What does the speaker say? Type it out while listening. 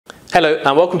Hello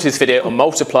and welcome to this video on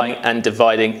multiplying and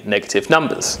dividing negative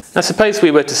numbers. Now suppose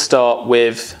we were to start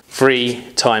with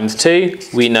 3 times 2,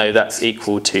 we know that's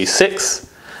equal to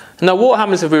 6. Now what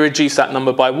happens if we reduce that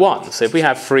number by 1? So if we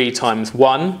have 3 times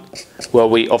 1, well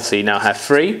we obviously now have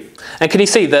 3. And can you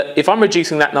see that if I'm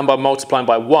reducing that number multiplying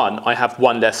by 1, I have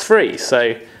 1 less 3,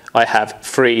 so I have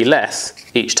 3 less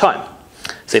each time.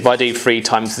 So if I do 3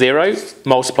 times 0,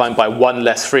 multiplying by 1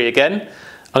 less 3 again,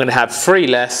 I'm going to have 3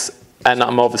 less, and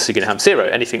I'm obviously going to have 0.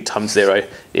 Anything times 0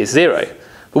 is 0.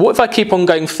 But what if I keep on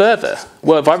going further?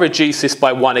 Well, if I reduce this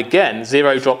by 1 again,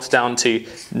 0 drops down to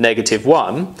negative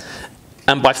 1.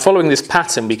 And by following this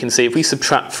pattern, we can see if we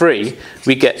subtract 3,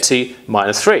 we get to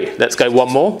minus 3. Let's go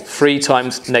one more. 3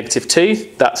 times negative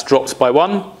 2, that's dropped by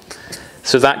 1.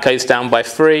 So that goes down by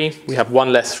 3. We have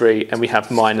 1 less 3, and we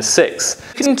have minus 6.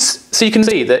 So you can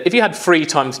see that if you had 3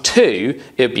 times 2,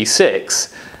 it would be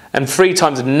 6. And 3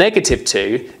 times negative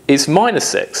 2 is minus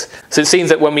 6. So it seems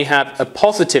that when we have a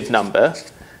positive number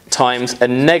times a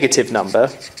negative number,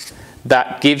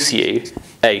 that gives you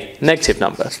a negative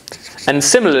number. And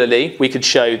similarly, we could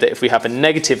show that if we have a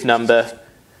negative number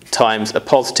times a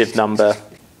positive number,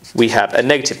 we have a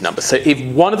negative number. So if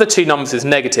one of the two numbers is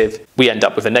negative, we end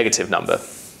up with a negative number.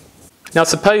 Now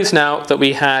suppose now that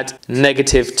we had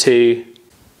negative 2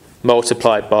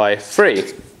 multiplied by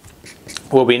 3.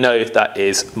 Well, we know that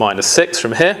is minus 6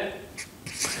 from here.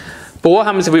 But what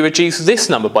happens if we reduce this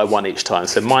number by 1 each time?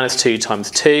 So minus 2 times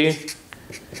 2.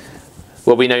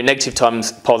 Well, we know negative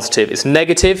times positive is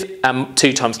negative, and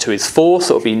 2 times 2 is 4,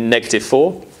 so it'll be negative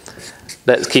 4.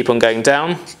 Let's keep on going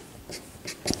down.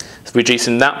 So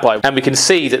reducing that by, and we can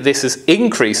see that this is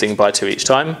increasing by 2 each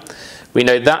time. We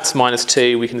know that's minus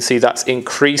 2, we can see that's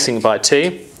increasing by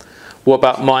 2. What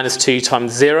about minus 2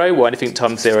 times 0? Well, anything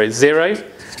times 0 is 0.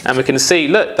 And we can see,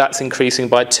 look, that's increasing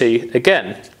by 2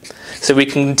 again. So we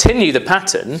can continue the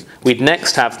pattern. We'd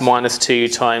next have minus 2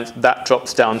 times, that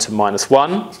drops down to minus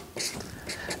 1.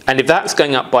 And if that's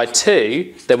going up by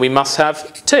 2, then we must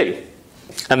have 2.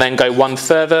 And then go one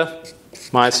further,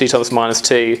 minus 2 times minus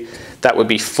 2, that would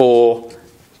be 4,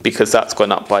 because that's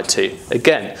gone up by 2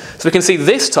 again. So we can see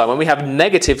this time, when we have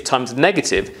negative times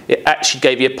negative, it actually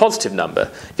gave you a positive number.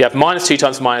 If you have minus 2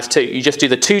 times minus 2, you just do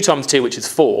the 2 times 2, which is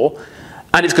 4,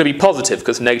 and it's going to be positive,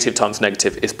 because negative times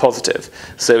negative is positive.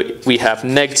 So we have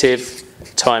negative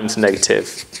times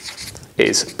negative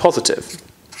is positive.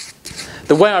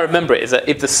 The way I remember it is that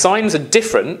if the signs are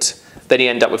different, then you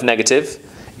end up with negative.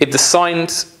 If the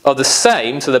signs are the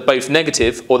same, so they're both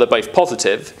negative or they're both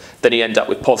positive, then you end up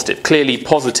with positive. Clearly,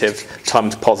 positive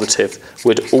times positive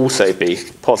would also be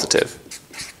positive.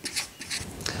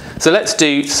 So let's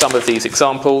do some of these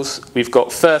examples. We've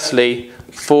got firstly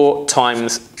 4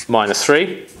 times minus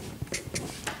 3.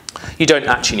 You don't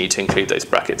actually need to include those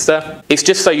brackets there. It's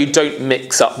just so you don't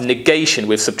mix up negation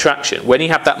with subtraction. When you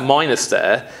have that minus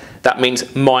there, that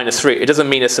means minus 3. It doesn't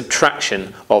mean a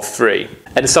subtraction of 3.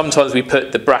 And sometimes we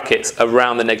put the brackets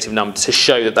around the negative number to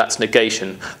show that that's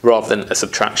negation rather than a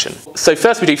subtraction. So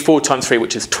first we do 4 times 3,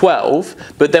 which is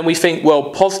 12. But then we think, well,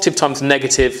 positive times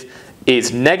negative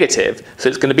is negative, so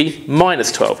it's going to be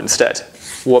minus 12 instead.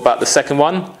 What about the second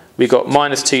one? We got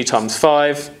minus 2 times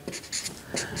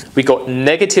 5. We got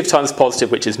negative times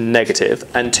positive, which is negative,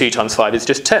 and 2 times 5 is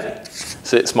just 10.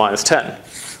 So it's minus 10.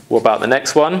 What about the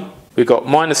next one? We've got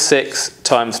minus 6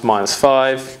 times minus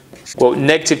 5. Well,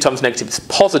 negative times negative is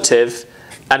positive,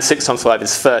 and 6 times 5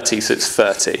 is 30, so it's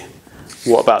 30.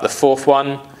 What about the fourth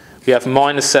one? We have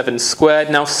minus 7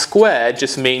 squared. Now, squared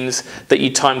just means that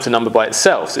you times the number by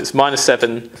itself. So it's minus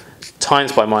 7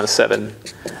 times by minus 7.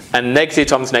 And negative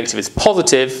times negative is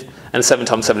positive, and 7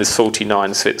 times 7 is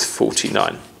 49, so it's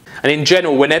 49. And in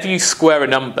general, whenever you square a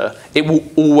number, it will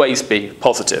always be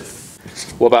positive.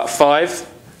 What about 5?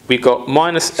 We've got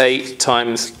minus 8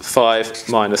 times 5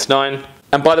 minus 9.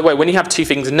 And by the way, when you have two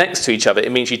things next to each other,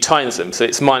 it means you times them. So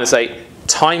it's minus 8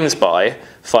 times by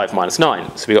 5 minus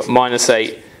 9. So we've got minus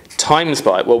 8 times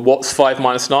by, well, what's 5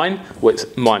 minus 9? Well, it's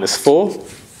minus 4.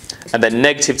 And then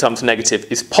negative times negative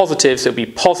is positive, so it'll be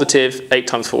positive. 8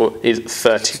 times 4 is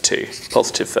 32,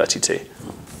 positive 32.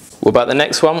 What about the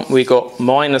next one? We got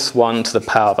minus 1 to the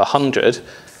power of 100.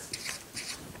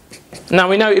 Now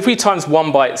we know if we times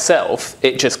 1 by itself,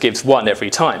 it just gives 1 every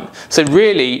time. So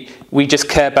really, we just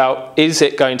care about, is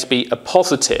it going to be a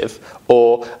positive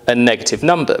or a negative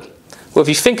number? Well, if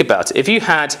you think about it, if you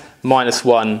had minus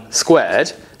 1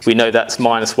 squared, we know that's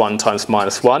minus 1 times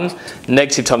minus 1.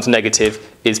 Negative times negative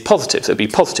is positive, so it'd be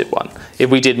positive 1. If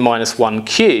we did minus 1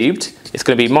 cubed, it's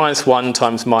going to be minus 1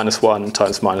 times minus 1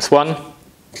 times minus 1.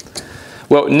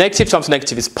 Well, negative times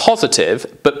negative is positive,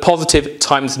 but positive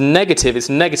times negative is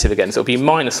negative again, so it'll be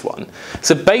 -1.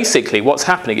 So basically what's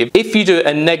happening, if you do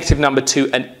a negative number to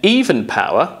an even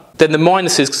power, then the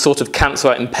minuses sort of cancel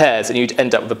out in pairs and you'd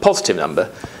end up with a positive number.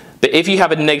 But if you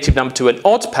have a negative number to an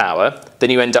odd power, then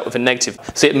you end up with a negative.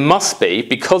 So it must be,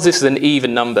 because this is an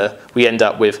even number, we end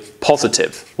up with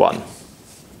 +1.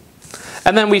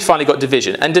 And then we finally got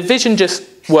division. And division just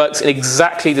works in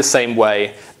exactly the same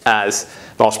way as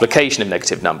multiplication of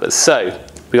negative numbers. So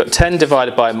we've got 10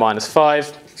 divided by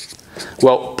 -5.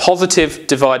 Well, positive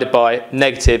divided by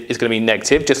negative is going to be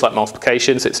negative, just like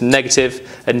multiplication. So it's negative,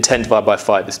 and 10 divided by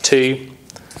 5 is 2.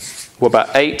 What about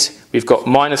 8? We've got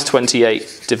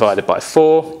 -28 divided by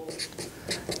 4.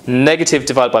 Negative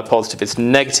divided by positive is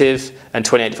negative, and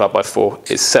 28 divided by 4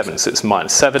 is 7, so it's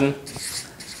 -7.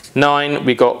 9,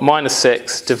 we got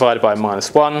 -6 divided by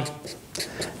 -1.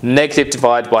 Negative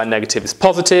divided by negative is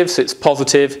positive, so it's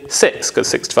positive 6, because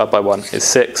 6 divided by 1 is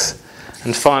 6.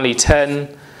 And finally 10,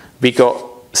 we got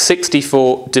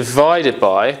 64 divided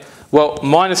by, well,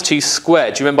 -2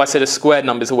 squared. Do you remember I said a squared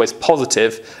number is always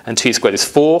positive, and 2 squared is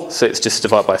 4, so it's just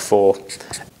divided by 4,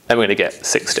 and we're going to get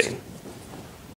 16.